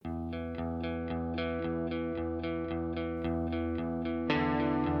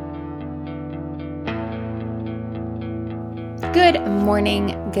Good morning,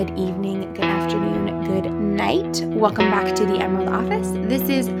 good evening, good afternoon, good night. Welcome back to the Emerald Office. This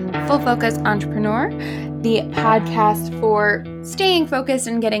is Full Focus Entrepreneur, the podcast for staying focused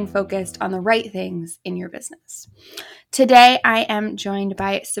and getting focused on the right things in your business. Today, I am joined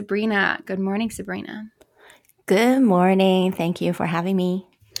by Sabrina. Good morning, Sabrina. Good morning. Thank you for having me.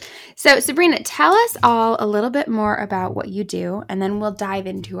 So, Sabrina, tell us all a little bit more about what you do, and then we'll dive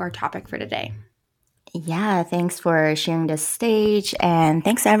into our topic for today. Yeah, thanks for sharing the stage and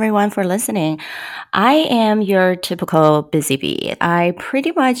thanks everyone for listening. I am your typical busy bee. I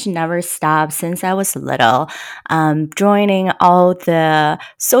pretty much never stopped since I was little, joining all the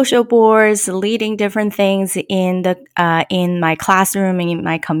social boards, leading different things in my classroom, in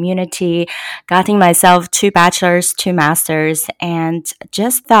my community, getting myself 2 bachelors, 2 masters, and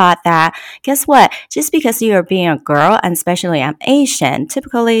just thought that, guess what? Just because you're being a girl, and especially I'm Asian,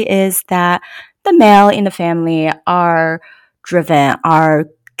 typically is that the male in the family are driven, are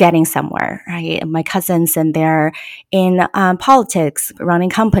getting somewhere, right? My cousins, and they're in politics, running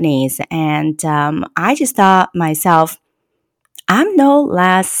companies. And I just thought myself, I'm no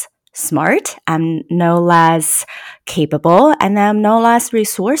less smart, I'm no less capable, and I'm no less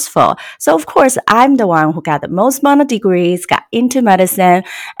resourceful. So of course, I'm the one who got the most amount of degrees, got into medicine,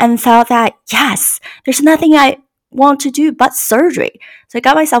 and thought that, yes, there's nothing I want to do but surgery. So I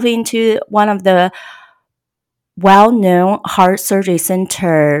got myself into one of the well-known heart surgery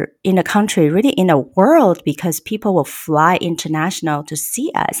center in the country, really in the world, because people will fly international to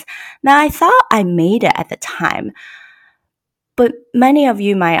see us. Now, I thought I made it at the time. But many of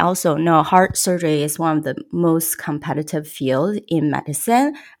you might also know heart surgery is one of the most competitive fields in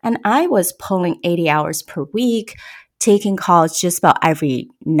medicine. And I was pulling 80 hours per week, taking calls just about every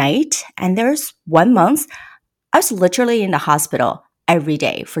night. And there's 1 month, I was literally in the hospital every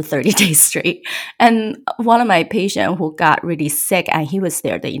day for 30 days straight. And one of my patients who got really sick, and he was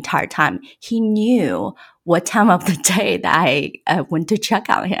there the entire time, he knew what time of the day that I went to check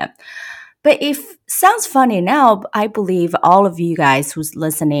on him. But if sounds funny now, I believe all of you guys who's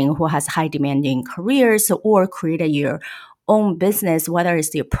listening, who has high demanding careers or created your own business, whether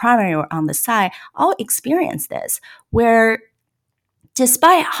it's your primary or on the side, all experience this, where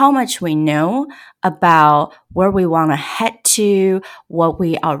despite how much we know about where we want to head to, what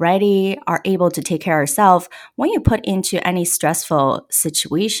we already are able to take care of ourselves, when you put into any stressful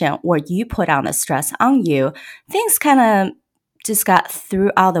situation or you put on the stress on you, things kind of just got through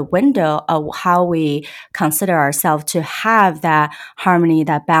out the window of how we consider ourselves to have that harmony,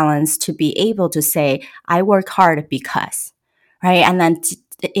 that balance, to be able to say, I work hard because, right? And then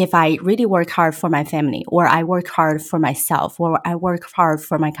if I really work hard for my family, or I work hard for myself, or I work hard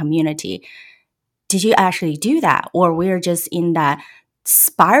for my community, did you actually do that? Or we're just in that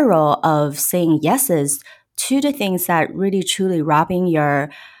spiral of saying yeses to the things that really truly robbing your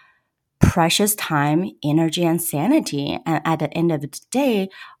precious time, energy, and sanity. And at the end of the day,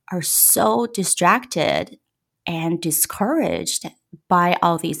 are so distracted and discouraged by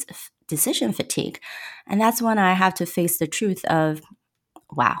all these decision fatigue. And that's when I have to face the truth of,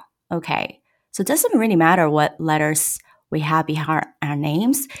 wow, okay. So it doesn't really matter what letters we have behind our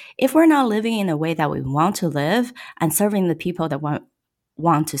names. If we're not living in the way that we want to live and serving the people that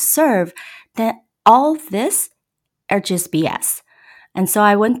want to serve, then all this are just BS. And so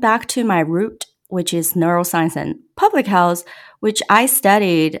I went back to my root, which is neuroscience and public health, which I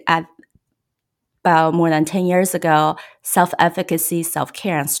studied at about more than 10 years ago, self-efficacy,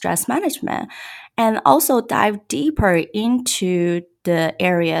 self-care, and stress management, and also dive deeper into the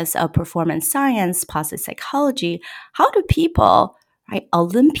areas of performance science, positive psychology. How do people, right,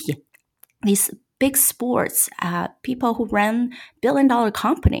 Olympian, these big sports, people who run billion-dollar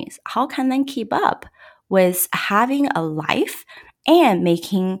companies, how can they keep up with having a life and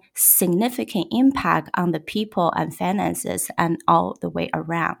making significant impact on the people and finances and all the way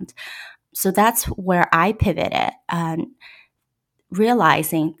around? So that's where I pivoted, and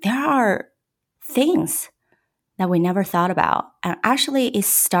realizing there are things that we never thought about. And actually, it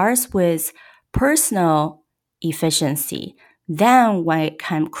starts with personal efficiency. Then we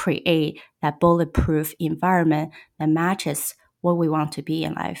can create that bulletproof environment that matches what we want to be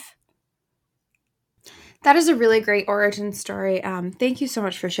in life. That is a really great origin story. Thank you so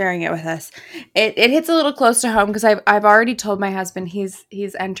much for sharing it with us. It hits a little close to home because I've already told my husband he's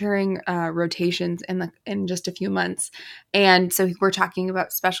entering rotations in just a few months, and so we're talking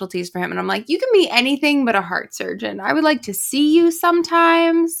about specialties for him. And I'm like, you can be anything but a heart surgeon. I would like to see you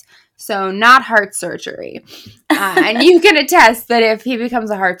sometimes, so not heart surgery. And you can attest that if he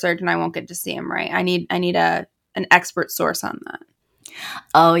becomes a heart surgeon, I won't get to see him. Right? I need an expert source on that.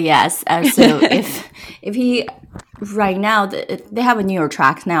 Oh yes. So if he right now they have a newer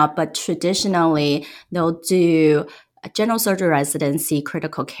track now, but traditionally they'll do a general surgery residency,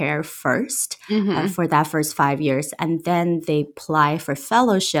 critical care first Hmm. for that first 5 years, and then they apply for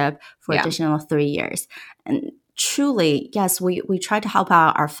fellowship for Yeah. additional 3 years. And truly, yes, we try to help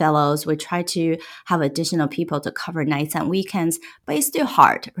out our fellows. We try to have additional people to cover nights and weekends, but it's still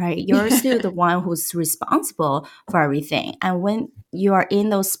hard, right? You're still the one who's responsible for everything. And when you are in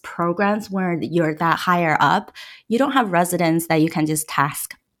those programs where you're that higher up, you don't have residents that you can just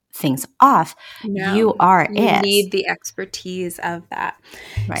task things off. No, You are you it, need the expertise of that.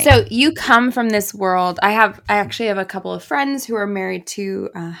 right? So you come from this world. I actually have a couple of friends who are married to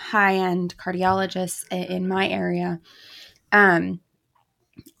high-end cardiologists in my area. Um,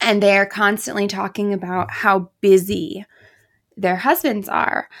 and they're constantly talking about how busy their husbands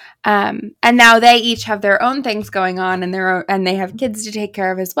are. And now they each have their own things going on and they have kids to take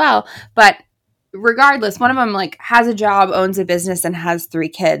care of as well. But regardless, one of them like has a job, owns a business, and has 3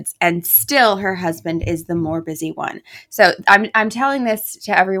 kids, and still her husband is the more busy one. So I'm telling this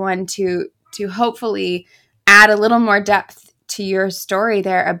to everyone to hopefully add a little more depth to your story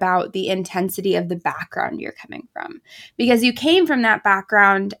there about the intensity of the background you're coming from, because you came from that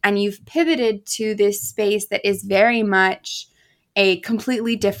background and you've pivoted to this space that is very much a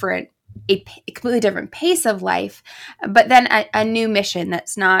completely different a completely different pace of life, but then a new mission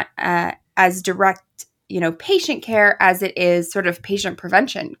that's not as direct, patient care as it is sort of patient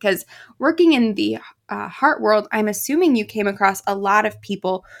prevention. Because working in the heart world, I'm assuming you came across a lot of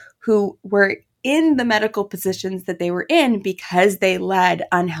people who were in the medical positions that they were in because they led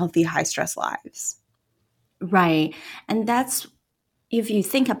unhealthy, high stress lives. Right. And that's if you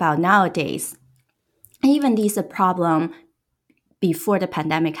think about nowadays, even these a problem before the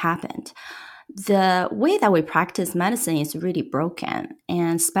pandemic happened. The way that we practice medicine is really broken.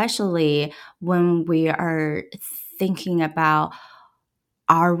 And especially when we are thinking about,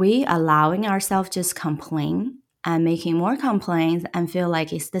 are we allowing ourselves just complain and making more complaints and feel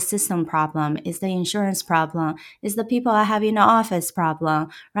like it's the system problem, it's the insurance problem, it's the people I have in the office problem,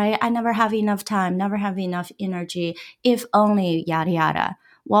 right? I never have enough time, never have enough energy, if only yada yada.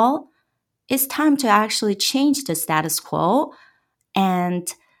 Well, it's time to actually change the status quo,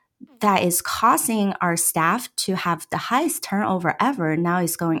 and that is causing our staff to have the highest turnover ever. Now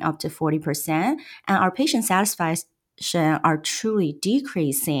it's going up to 40%, and our patient satisfaction are truly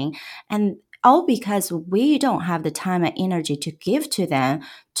decreasing. And all because we don't have the time and energy to give to them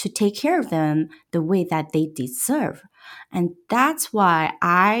to take care of them the way that they deserve. And that's why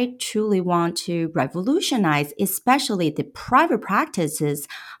I truly want to revolutionize, especially the private practices.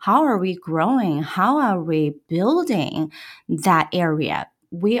 How are we growing? How are we building that area?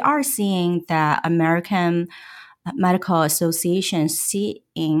 We are seeing the American Medical Association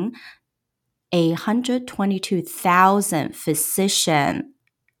seeing 122,000 physician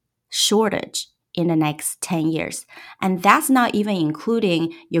shortage in the next 10 years. And that's not even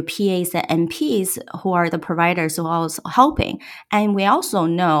including your PAs and NPs who are the providers who are also helping. And we also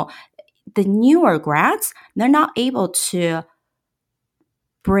know the newer grads, they're not able to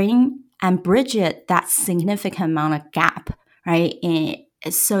bring and bridge it that significant amount of gap, right?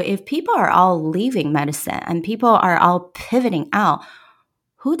 So if people are all leaving medicine and people are all pivoting out,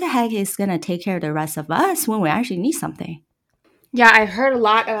 who the heck is going to take care of the rest of us when we actually need something? Yeah, I've heard a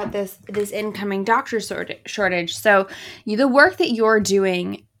lot about this incoming doctor shortage. So, the work that you're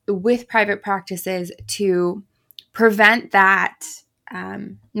doing with private practices to prevent that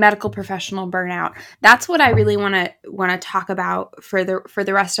medical professional burnout. That's what I really want to talk about for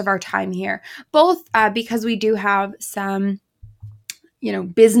the rest of our time here. Both because we do have some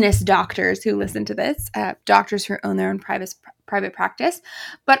business doctors who listen to this, doctors who own their own private practice,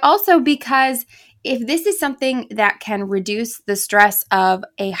 but also because if this is something that can reduce the stress of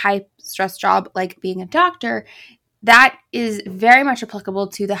a high stress job like being a doctor, that is very much applicable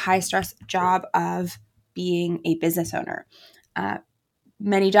to the high stress job of being a business owner. Uh,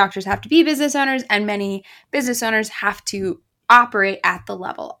 Many doctors have to be business owners, and many business owners have to operate at the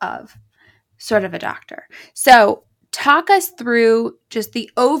level of sort of a doctor. So, talk us through just the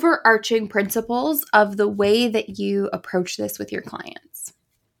overarching principles of the way that you approach this with your clients.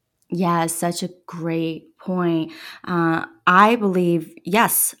 Yeah, such a great point. I believe,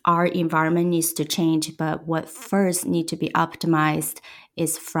 yes, our environment needs to change, but what first need to be optimized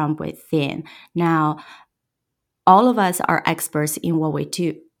is from within. Now, all of us are experts in what we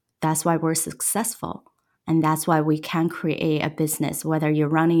do. That's why we're successful. And that's why we can create a business, whether you're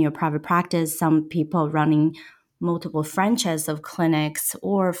running your private practice, some people running multiple franchises of clinics,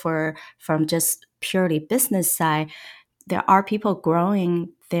 or from just purely business side. there are people growing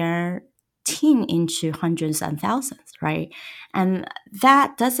their team into hundreds and thousands, right? And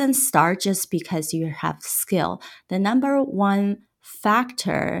that doesn't start just because you have skill. The number one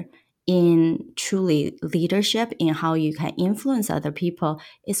factor in truly leadership, in how you can influence other people,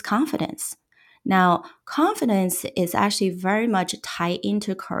 is confidence. Now, confidence is actually very much tied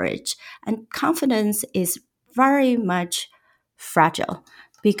into courage, and confidence is very much fragile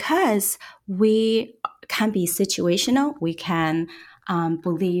because we can be situational. We can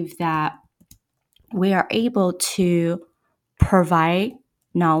believe that we are able to provide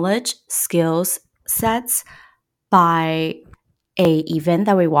knowledge, skills sets by a event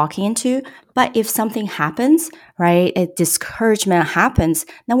that we're walking into. But if something happens, right, a discouragement happens,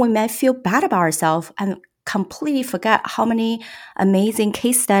 then we might feel bad about ourselves and completely forget how many amazing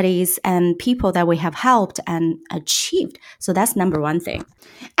case studies and people that we have helped and achieved. So that's number one thing.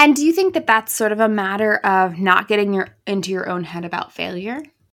 And do you think that that's sort of a matter of not getting into your own head about failure?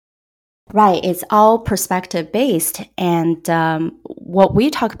 Right, it's all perspective based. And what we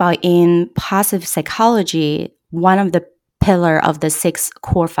talk about in positive psychology, one of the pillar of the 6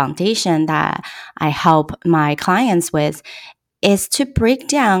 core foundation that I help my clients with is to break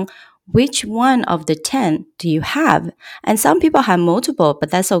down which one of the 10 do you have. And some people have multiple, but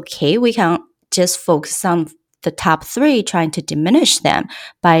that's okay. We can just focus on the top 3, trying to diminish them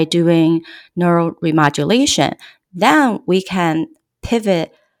by doing neural remodulation. Then we can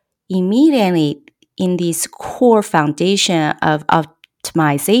pivot immediately in this core foundation of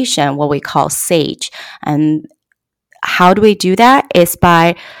optimization, what we call SAGE. And how do we do that? Is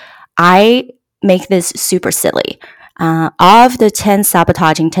by, I make this super silly. Of the 10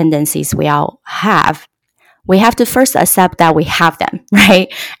 sabotaging tendencies we all have, we have to first accept that we have them,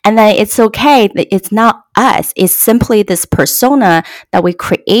 right? And then it's okay. It's not us. It's simply this persona that we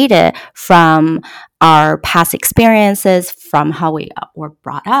created from our past experiences, from how we were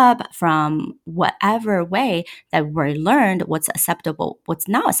brought up, from whatever way that we learned what's acceptable, what's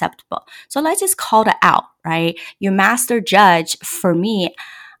not acceptable. So let's just call it out, right? Your master judge, for me,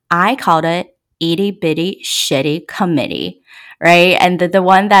 I called it itty bitty shitty committee, right? And the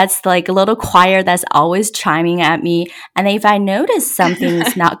one that's like a little choir that's always chiming at me. And if I notice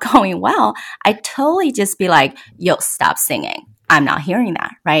something's not going well, I totally just be like, yo, stop singing. I'm not hearing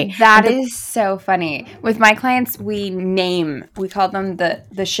that, right? That is so funny. With my clients, we call them the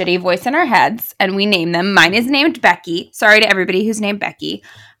shitty voice in our heads, and we name them. Mine is named Becky. Sorry to everybody who's named Becky.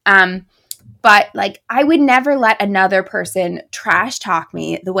 But like, I would never let another person trash talk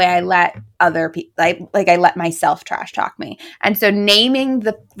me the way I let other people, like I let myself trash talk me. And so naming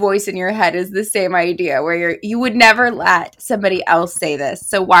the voice in your head is the same idea, where you would never let somebody else say this.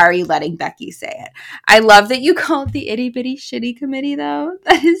 So why are you letting Becky say it? I love that you call it the itty bitty shitty committee, though.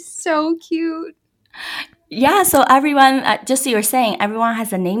 That is so cute. Yeah, so everyone, just so you're saying, everyone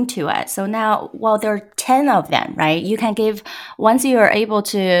has a name to it. So now, well, there are 10 of them, right? You can give, once you are able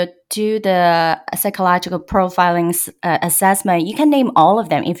to do the psychological profiling assessment, you can name all of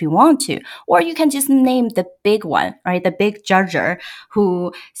them if you want to. Or you can just name the big one, right? The big judger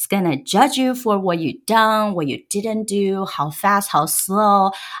who's going to judge you for what you've done, what you didn't do, how fast, how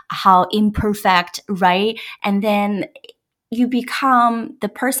slow, how imperfect, right? And then you become the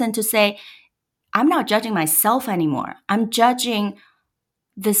person to say, I'm not judging myself anymore. I'm judging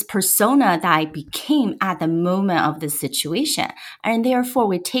this persona that I became at the moment of the situation. And therefore,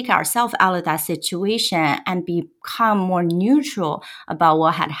 we take ourselves out of that situation and become more neutral about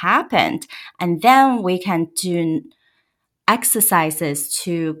what had happened. And then we can do exercises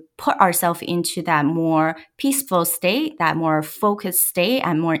to put ourselves into that more peaceful state, that more focused state,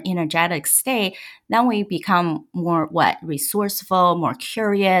 and more energetic state. Then we become more resourceful, more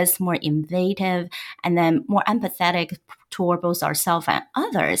curious, more innovative, and then more empathetic toward both ourselves and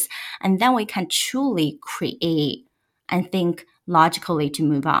others. And then we can truly create and think logically to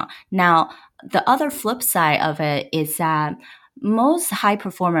move on. Now, the other flip side of it is that most high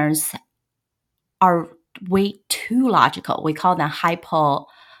performers are way too logical. We call them hyperlogical,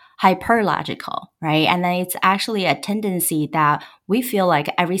 right? And then it's actually a tendency that we feel like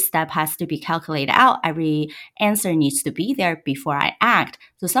every step has to be calculated out. Every answer needs to be there before I act.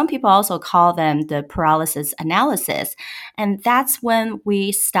 So some people also call them the paralysis analysis. And that's when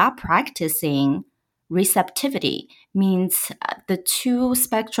we stop practicing receptivity. Means the two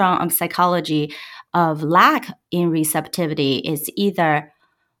spectrum of psychology of lack in receptivity is either,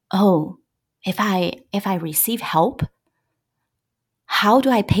 oh, if I receive help, how do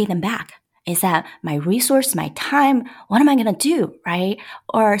I pay them back? Is that my resource, my time? What am I going to do, right?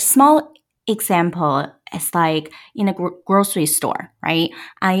 Or a small example is like in a grocery store, right?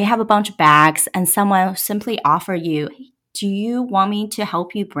 You have a bunch of bags and someone simply offer you, do you want me to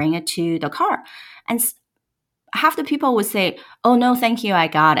help you bring it to the car? And half the people would say, oh, no, thank you, I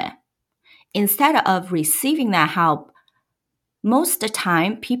got it. Instead of receiving that help, most of the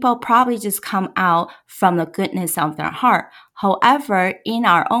time, people probably just come out from the goodness of their heart. However, in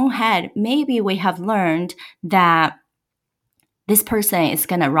our own head, maybe we have learned that this person is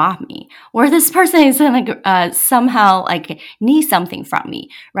going to rob me, or this person is going to somehow like need something from me,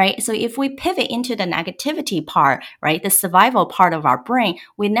 right? So if we pivot into the negativity part, right, the survival part of our brain,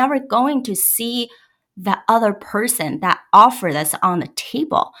 we're never going to see the other person that offer that's on the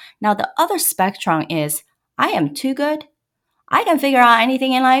table. Now, the other spectrum is, I am too good. I can figure out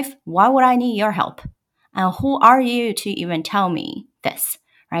anything in life. Why would I need your help? And who are you to even tell me this?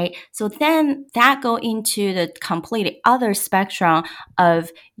 Right? So then that go into the completely other spectrum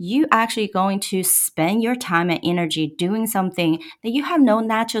of you actually going to spend your time and energy doing something that you have no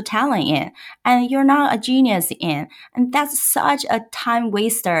natural talent in and you're not a genius in. And that's such a time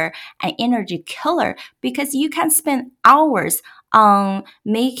waster and energy killer because you can spend hours on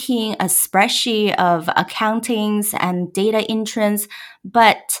making a spreadsheet of accountings and data entrance,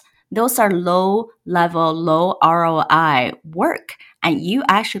 but those are low level, low ROI work, and you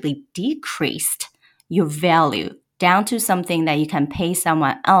actually decreased your value down to something that you can pay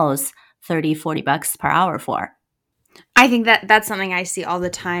someone else 30, 40 bucks per hour for. I think that that's something I see all the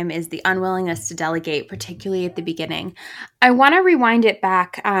time is the unwillingness to delegate, particularly at the beginning. I want to rewind it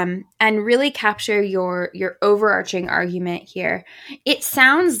back and really capture your overarching argument here. It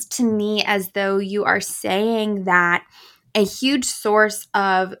sounds to me as though you are saying that a huge source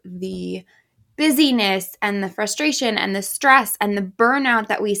of the busyness and the frustration and the stress and the burnout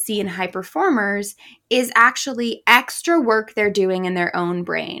that we see in high performers is actually extra work they're doing in their own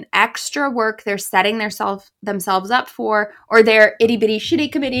brain, extra work they're setting themselves up for, or their itty bitty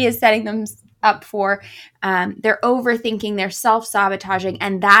shitty committee is setting them up for. They're overthinking, they're self sabotaging,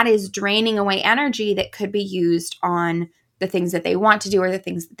 and that is draining away energy that could be used on the things that they want to do or the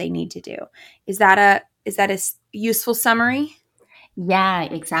things that they need to do. Is that a useful summary? Yeah,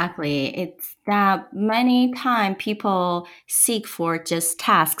 exactly. It's that many times people seek for just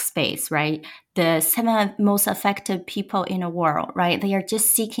task space, right? The seven most effective people in the world, right? They are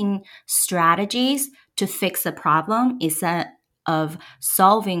just seeking strategies to fix the problem instead of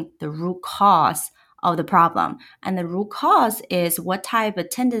solving the root cause of the problem. And the root cause is what type of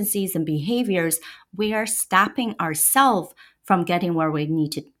tendencies and behaviors we are stopping ourselves from getting where we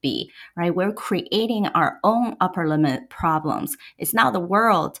need to be, right? We're creating our own upper limit problems. It's not the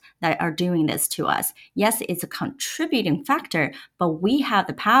world that are doing this to us. Yes, it's a contributing factor, but we have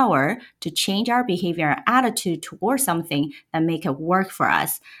the power to change our behavior and attitude towards something that make it work for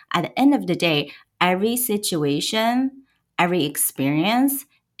us. At the end of the day, every situation, every experience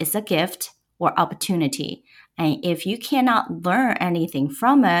is a gift or opportunity. And if you cannot learn anything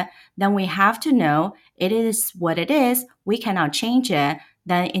from it, then we have to know it is what it is. We cannot change it.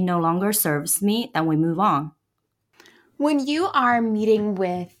 Then it no longer serves me. Then we move on. When you are meeting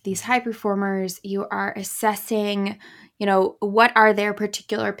with these high performers, you are assessing, what are their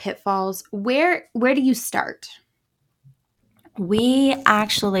particular pitfalls? Where do you start? We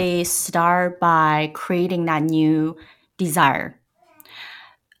actually start by creating that new desire.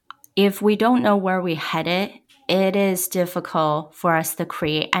 If we don't know where we headed, it is difficult for us to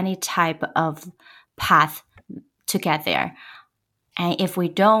create any type of path to get there. And if we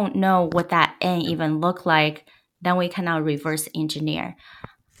don't know what that end even look like, then we cannot reverse engineer.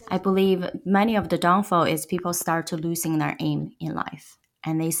 I believe many of the downfall is people start to losing their aim in life.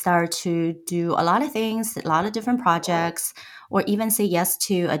 And they start to do a lot of things, a lot of different projects, or even say yes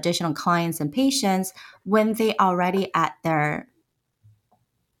to additional clients and patients when they already at their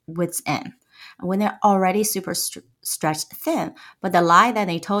wits end, when they're already super stretched thin. But the lie that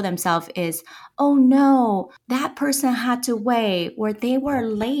they told themselves is, oh no, that person had to wait or they were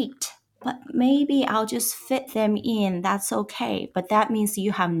late. But maybe I'll just fit them in. That's okay. But that means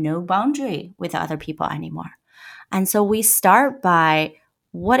you have no boundary with other people anymore. And so we start by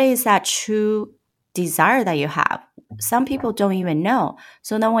what is that true desire that you have? Some people don't even know.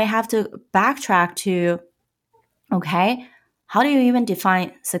 So then we have to backtrack to, okay, how do you even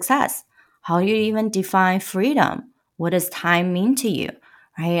define success? How do you even define freedom? What does time mean to you?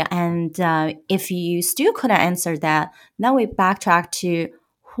 Right. And if you still couldn't answer that, then we backtrack to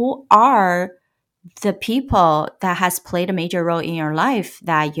who are the people that has played a major role in your life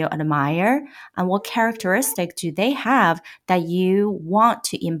that you admire and what characteristic do they have that you want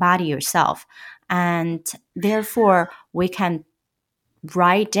to embody yourself. And therefore we can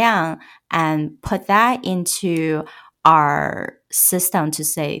write down and put that into our system to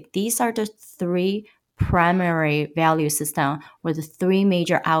say these are the three primary value system or the three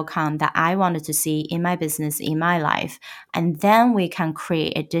major outcomes that I wanted to see in my business, in my life. And then we can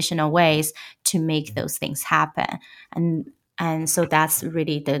create additional ways to make those things happen. And so that's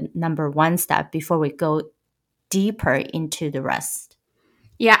really the number one step before we go deeper into the rest.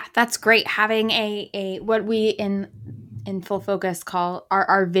 Yeah, that's great. Having a what we in full focus call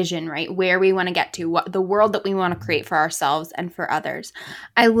our vision, right? Where we want to get to, what the world that we want to create for ourselves and for others.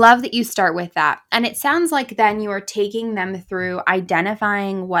 I love that you start with that. And it sounds like then you are taking them through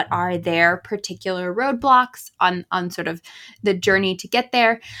identifying what are their particular roadblocks on sort of the journey to get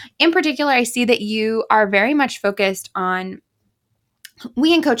there. In particular, I see that you are very much focused on,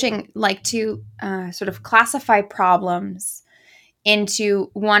 we in coaching like to sort of classify problems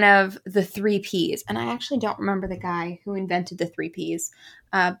into one of the three P's. And I actually don't remember the guy who invented the three P's,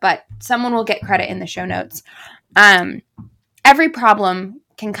 but someone will get credit in the show notes. Every problem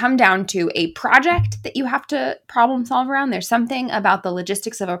can come down to a project that you have to problem solve around. There's something about the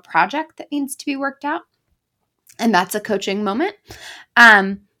logistics of a project that needs to be worked out, and that's a coaching moment.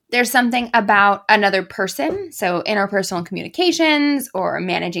 There's something about another person, so interpersonal communications or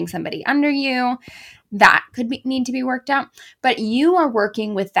managing somebody under you, that could need to be worked out. But you are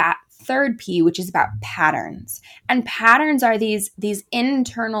working with that third P, which is about patterns. And patterns are these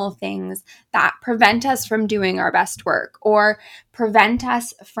internal things that prevent us from doing our best work or prevent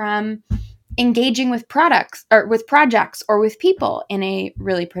us from engaging with products or with projects or with people in a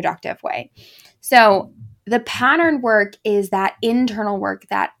really productive way. So the pattern work is that internal work,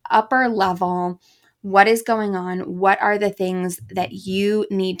 that upper level. What is going on? What are the things that you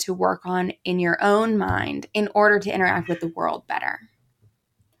need to work on in your own mind in order to interact with the world better?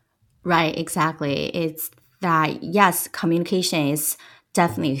 Right, exactly. It's that, yes, communication is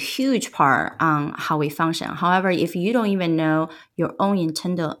definitely a huge part on how we function. However, if you don't even know your own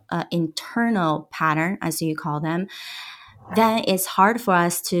internal pattern, as you call them, then it's hard for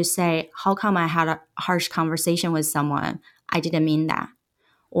us to say, how come I had a harsh conversation with someone? I didn't mean that.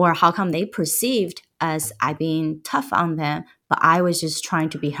 Or how come they perceived as I being tough on them, but I was just trying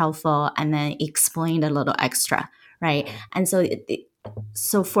to be helpful and then explained a little extra, right? And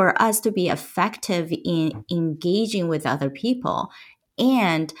so for us to be effective in engaging with other people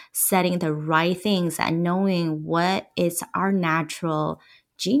and setting the right things and knowing what is our natural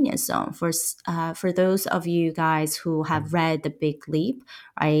genius zone, for those of you guys who have read The Big Leap,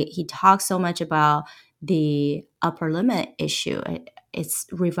 right? He talks so much about the upper limit issue. It's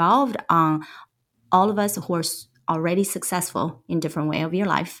revolved on all of us who are already successful in different way of your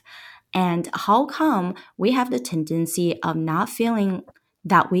life. And how come we have the tendency of not feeling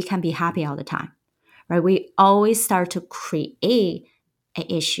that we can be happy all the time, right? We always start to create an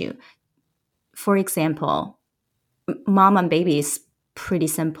issue. For example, mom and baby is pretty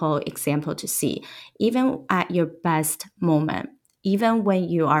simple example to see. Even at your best moment, even when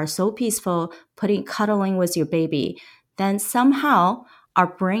you are so peaceful, cuddling with your baby, then somehow our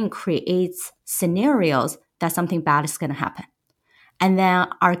brain creates scenarios that something bad is going to happen. And then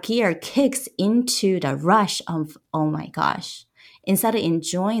our gear kicks into the rush of, oh my gosh, instead of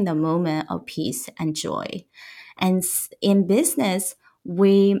enjoying the moment of peace and joy. And in business,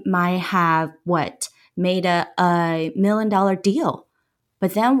 we might have made a $1 million deal.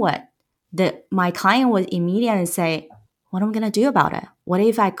 But then what? My client would immediately say, what am I going to do about it? What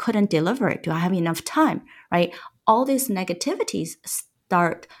if I couldn't deliver it? Do I have enough time? Right? All these negativities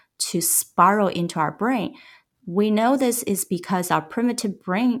start to spiral into our brain. We know this is because our primitive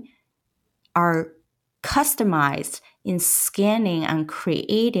brain are customized in scanning and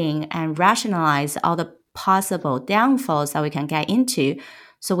creating and rationalize all the possible downfalls that we can get into,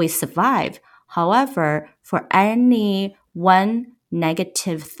 so we survive. However, for any one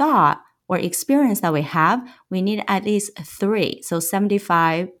negative thought or experience that we have, we need at least three. So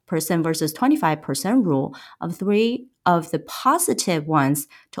 75% versus 25% rule of three of the positive ones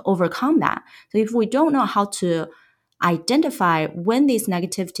to overcome that. So if we don't know how to identify when these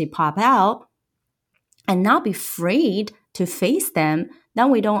negativity pop out and not be afraid to face them, then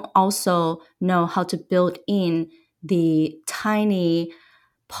we don't also know how to build in the tiny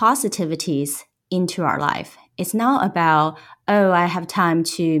positivities into our life. It's not about, oh, I have time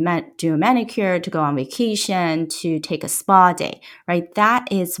to do a manicure, to go on vacation, to take a spa day, right? That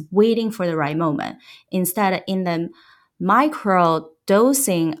is waiting for the right moment. Instead, in the micro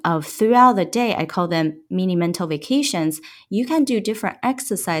dosing of throughout the day, I call them mini mental vacations, you can do different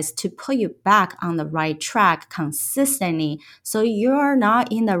exercise to put you back on the right track consistently so you're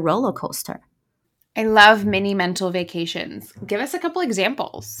not in the roller coaster. I love mini mental vacations. Give us a couple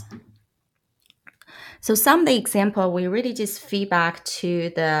examples. So some of the example, we really just feedback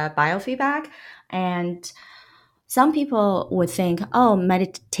to the biofeedback. And some people would think, oh,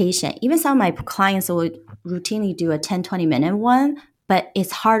 meditation. Even some of my clients would routinely do a 10-20 minute one, but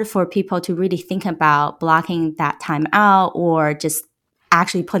it's hard for people to really think about blocking that time out or just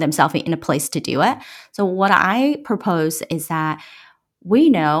actually put themselves in a place to do it. So what I propose is that we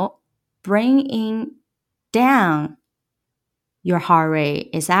know bringing down your heart rate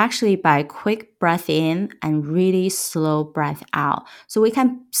is actually by quick breath in and really slow breath out. So we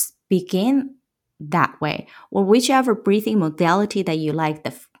can begin that way, or whichever breathing modality that you like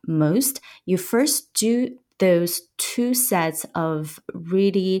the most. You first do those 2 sets of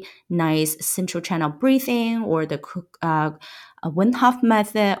really nice central channel breathing, or the Wim Hof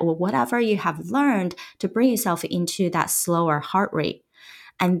method, or whatever you have learned to bring yourself into that slower heart rate.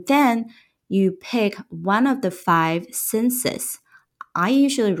 And then you pick one of the 5 senses. I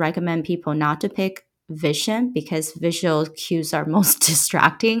usually recommend people not to pick vision because visual cues are most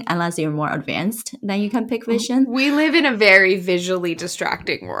distracting unless you're more advanced. Then you can pick vision. We live in a very visually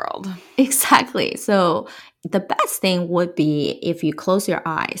distracting world. Exactly. So the best thing would be if you close your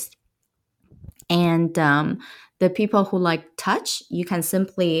eyes. And the people who like touch, you can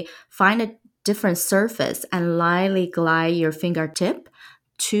simply find a different surface and lightly glide your fingertip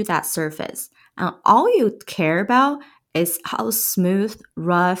to that surface. And all you care about is how smooth,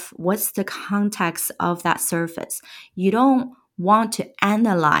 rough, what's the context of that surface. You don't want to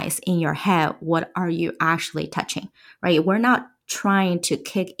analyze in your head what are you actually touching, right? We're not trying to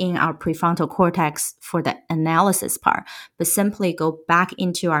kick in our prefrontal cortex for the analysis part, but simply go back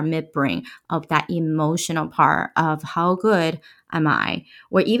into our midbrain of that emotional part of how good am I,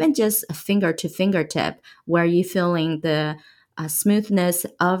 or even just a finger to fingertip, where you feeling the smoothness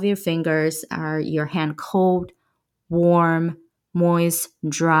of your fingers. Are your hand cold, warm, moist,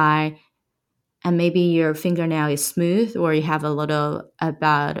 dry, and maybe your fingernail is smooth or you have a little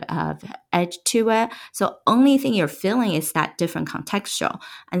about edge to it. So only thing you're feeling is that different contextual.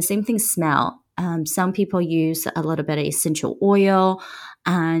 And same thing, smell. Some people use a little bit of essential oil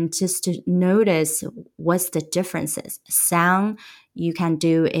and just to notice what's the differences. Sound you can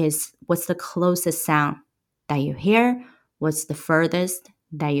do is what's the closest sound that you hear, what's the furthest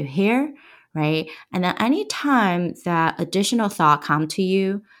that you hear, right? And then anytime that additional thought come to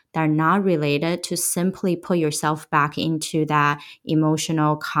you, that are not related, to simply put yourself back into that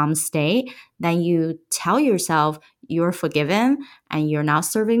emotional calm state, then you tell yourself you're forgiven and you're not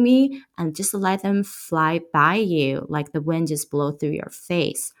serving me, and just let them fly by you like the wind just blow through your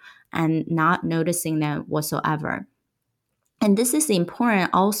face and not noticing them whatsoever. And this is important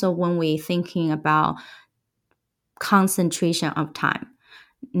also when we're thinking about concentration of time.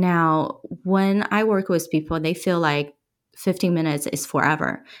 Now, when I work with people, they feel like 15 minutes is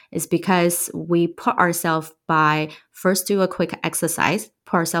forever. It's because we put ourselves by first do a quick exercise,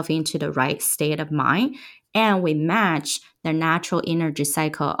 put ourselves into the right state of mind, and we match their natural energy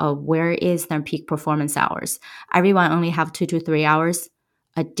cycle of where is their peak performance hours. Everyone only have 2 to 3 hours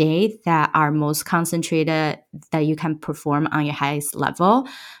a day that are most concentrated, that you can perform on your highest level.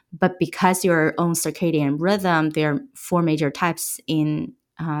 But because your own circadian rhythm, there are 4 major types in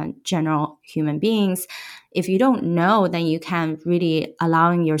general human beings. If you don't know, then you can really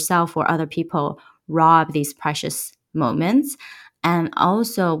allowing yourself or other people rob these precious moments. And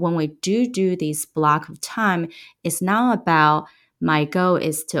also when we do these block of time, it's not about my goal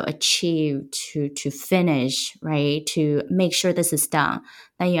is to achieve, to finish, right? To make sure this is done.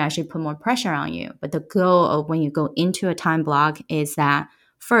 Then you actually put more pressure on you. But the goal of when you go into a time block is that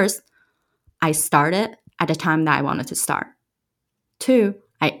first, I started at the time that I wanted to start. 2,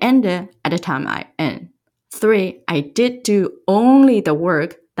 I ended at the time I end. 3, I did do only the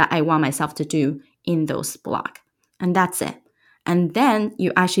work that I want myself to do in those blocks. And that's it. And then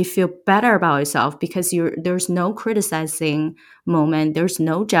you actually feel better about yourself because there's no criticizing moment. There's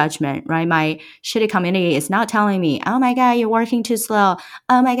no judgment, right? My shitty community is not telling me, oh my God, you're working too slow.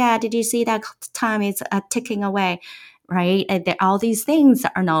 Oh my God, did you see that time is ticking away, right? And all these things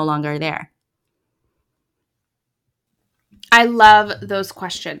are no longer there. I love those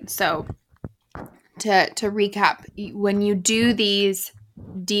questions. So to recap, when you do these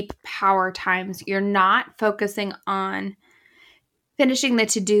deep power times, you're not focusing on finishing the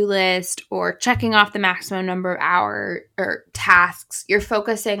to-do list or checking off the maximum number of hour or tasks. You're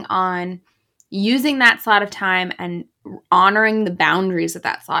focusing on using that slot of time and honoring the boundaries of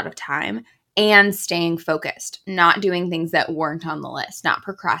that slot of time and staying focused, not doing things that weren't on the list, not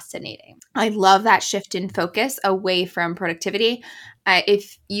procrastinating. I love that shift in focus away from productivity.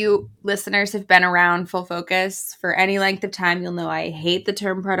 If you listeners have been around Full Focus for any length of time, you'll know I hate the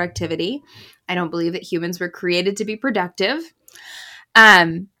term productivity. I don't believe that humans were created to be productive.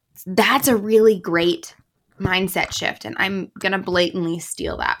 That's a really great mindset shift, and I'm going to blatantly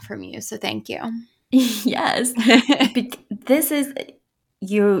steal that from you. So thank you. Yes. This is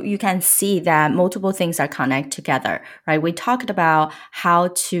you can see that multiple things are connected together, right? We talked about how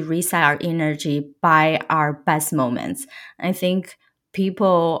to reset our energy by our best moments. I think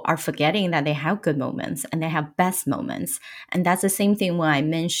people are forgetting that they have good moments and they have best moments. And that's the same thing when I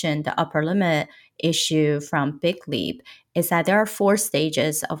mentioned the upper limit issue from Big Leap, is that there are 4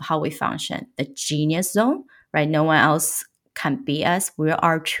 stages of how we function. The genius zone, right? No one else can be us. We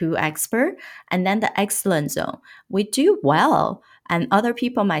are true expert. And then the excellent zone. We do well, and other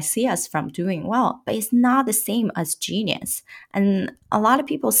people might see us from doing well, but it's not the same as genius. And a lot of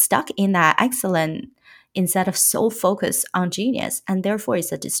people stuck in that excellent instead of so focused on genius, and therefore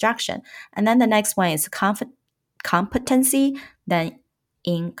it's a distraction. And then the next one is competency, then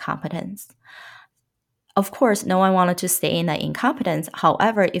incompetence. Of course, no one wanted to stay in the incompetence.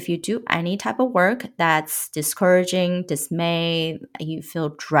 However, if you do any type of work that's discouraging, dismay, you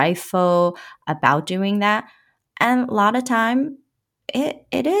feel dreadful about doing that, and a lot of time it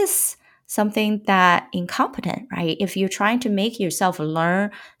is something that incompetent, right? If you're trying to make yourself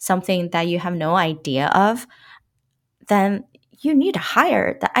learn something that you have no idea of, then you need to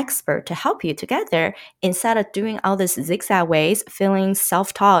hire the expert to help you to get there instead of doing all this zigzag ways, feeling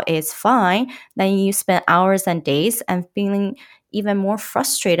self-taught is fine. Then you spend hours and days and feeling even more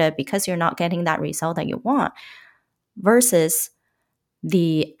frustrated because you're not getting that result that you want. Versus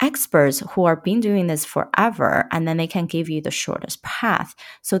the experts who are been doing this forever, and then they can give you the shortest path.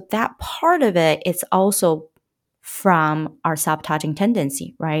 So that part of it is also from our sabotaging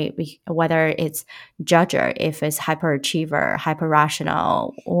tendency, right? Whether it's judger, if it's hyperachiever, hyper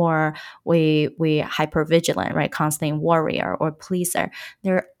rational, or we hyper vigilant, right? Constantly warrior or pleaser.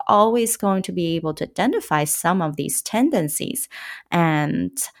 They're always going to be able to identify some of these tendencies.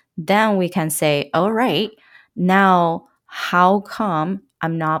 And then we can say, all right, now how come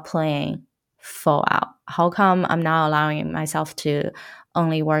I'm not playing full out? How come I'm not allowing myself to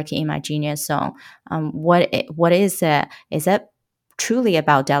only work in my genius zone? What is it? Is it truly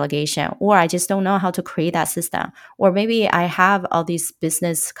about delegation, or I just don't know how to create that system? Or maybe I have all these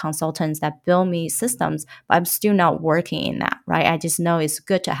business consultants that build me systems, but I'm still not working in that, right? I just know it's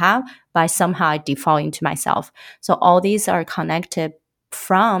good to have, but somehow I default into myself. So all these are connected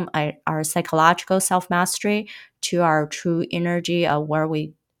from our psychological self-mastery to our true energy of where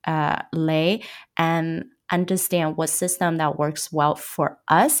we lay, and understand what system that works well for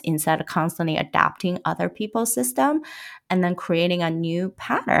us instead of constantly adapting other people's system, and then creating a new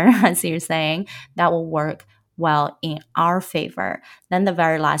pattern, as you're saying, that will work well in our favor. Then the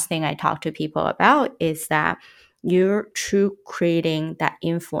very last thing I talk to people about is that you're true creating that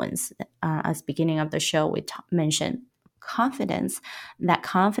influence. As beginning of the show, we mentioned confidence. That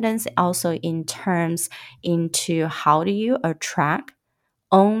confidence also in terms into how do you attract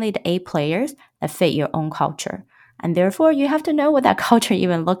only the A players that fit your own culture. And therefore, you have to know what that culture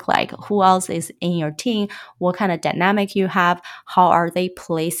even look like. Who else is in your team? What kind of dynamic you have? How are they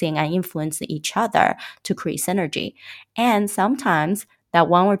placing and influencing each other to create synergy? And sometimes that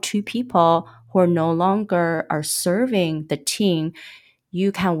 1 or 2 people who are no longer are serving the team,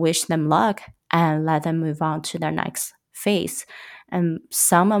 you can wish them luck and let them move on to their next phase. And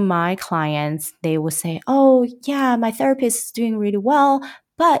some of my clients, they will say, oh, yeah, my therapist is doing really well,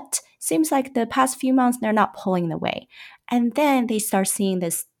 but seems like the past few months, they're not pulling the weight. And then they start seeing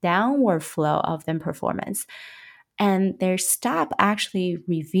this downward flow of their performance. And they stop actually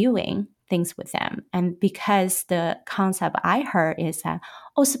reviewing things with them. And because the concept I heard is that,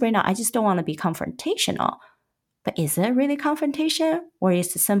 oh, Sabrina, I just don't want to be confrontational. But is it really confrontation, or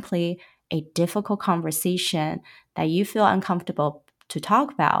is it simply a difficult conversation that you feel uncomfortable to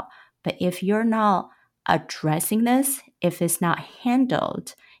talk about? But if you're not addressing this, if it's not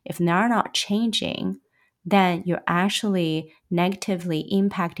handled, if they're not changing, then you're actually negatively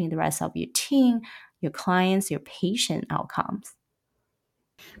impacting the rest of your team, your clients, your patient outcomes.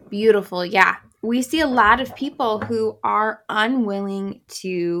 Beautiful. Yeah. We see a lot of people who are unwilling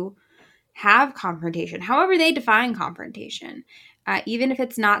to have confrontation, however they define confrontation, even if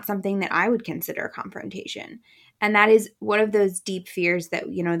it's not something that I would consider confrontation. And that is one of those deep fears that,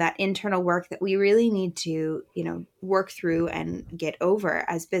 that internal work that we really need to, work through and get over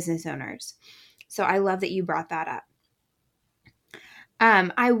as business owners. So I love that you brought that up.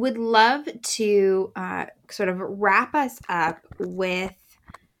 I would love to sort of wrap us up with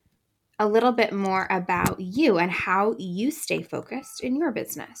a little bit more about you and how you stay focused in your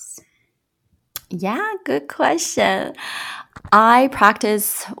business. Yeah, good question. I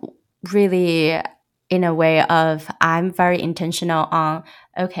practice really in a way of I'm very intentional on,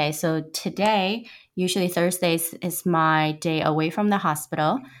 okay, so today, usually Thursdays is my day away from the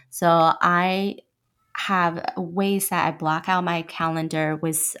hospital. So I have ways that I block out my calendar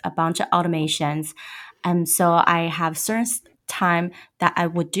with a bunch of automations. And so I have certain time that I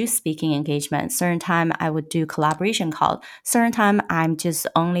would do speaking engagement, certain time I would do collaboration call, certain time I'm just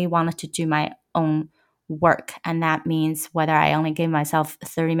only wanted to do my own work. And that means whether I only give myself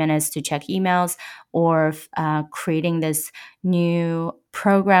 30 minutes to check emails or creating this new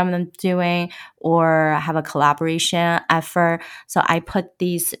program I'm doing or have a collaboration effort. So I put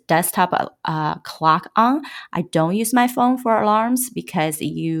these desktop clock on. I don't use my phone for alarms because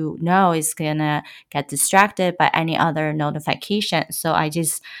it's gonna get distracted by any other notification. So I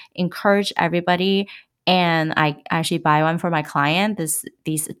just encourage everybody, and I actually buy one for my client.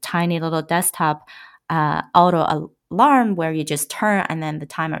 These tiny little desktop auto alarm where you just turn and then the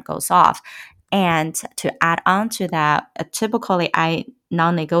timer goes off. And to add on to that, typically I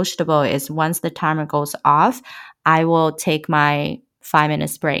non-negotiable is once the timer goes off, I will take my 5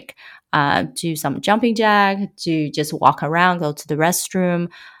 minutes break, do some jumping jack, do just walk around, go to the restroom,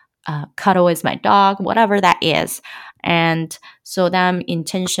 cuddle with my dog, whatever that is. And so then I'm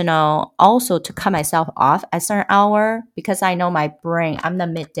intentional also to cut myself off at a certain hour because I know my brain, I'm the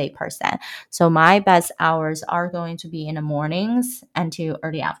midday person. So my best hours are going to be in the mornings until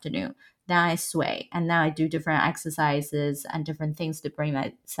early afternoon. Then I sway and then I do different exercises and different things to bring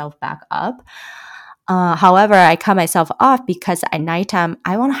myself back up. However, I cut myself off because at nighttime,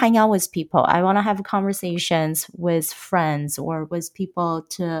 I want to hang out with people. I want to have conversations with friends or with people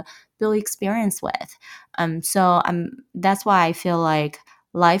to build experience with. That's why I feel like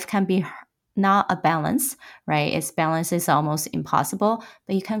life can be not a balance, right? Its balance is almost impossible,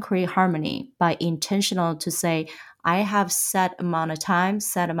 but you can create harmony by intentional to say, I have set amount of time,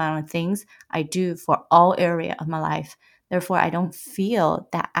 set amount of things I do for all area of my life. Therefore, I don't feel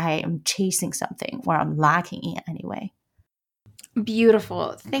that I am chasing something or I'm lacking in any way.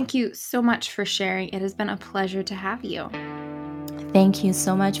 Beautiful. Thank you so much for sharing. It has been a pleasure to have you. Thank you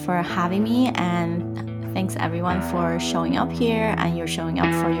so much for having me, and thanks everyone for showing up here, and you're showing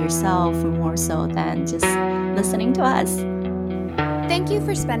up for yourself more so than just listening to us. Thank you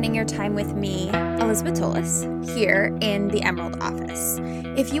for spending your time with me, Elizabeth Tolis, here in the Emerald office.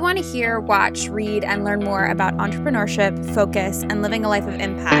 If you want to hear, watch, read, and learn more about entrepreneurship, focus, and living a life of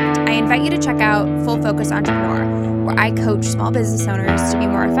impact, I invite you to check out Full Focus Entrepreneur, where I coach small business owners to be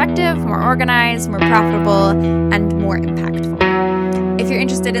more effective, more organized, more profitable, and more impactful. If you're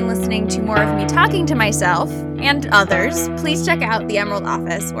interested in listening to more of me talking to myself and others, please check out the Emerald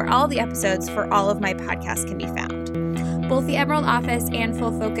Office, where all the episodes for all of my podcasts can be found. Both the Emerald Office and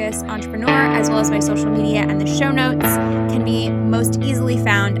Full Focus Entrepreneur, as well as my social media and the show notes, can be most easily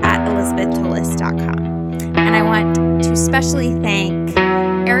found at elizabethtolis.com. And I want to especially thank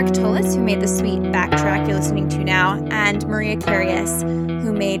Eric Tolis, who made the sweet backtrack you're listening to now, and Maria Carius,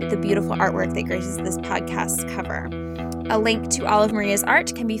 who made the beautiful artwork that graces this podcast's cover. A link to all of Maria's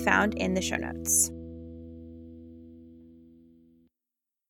art can be found in the show notes.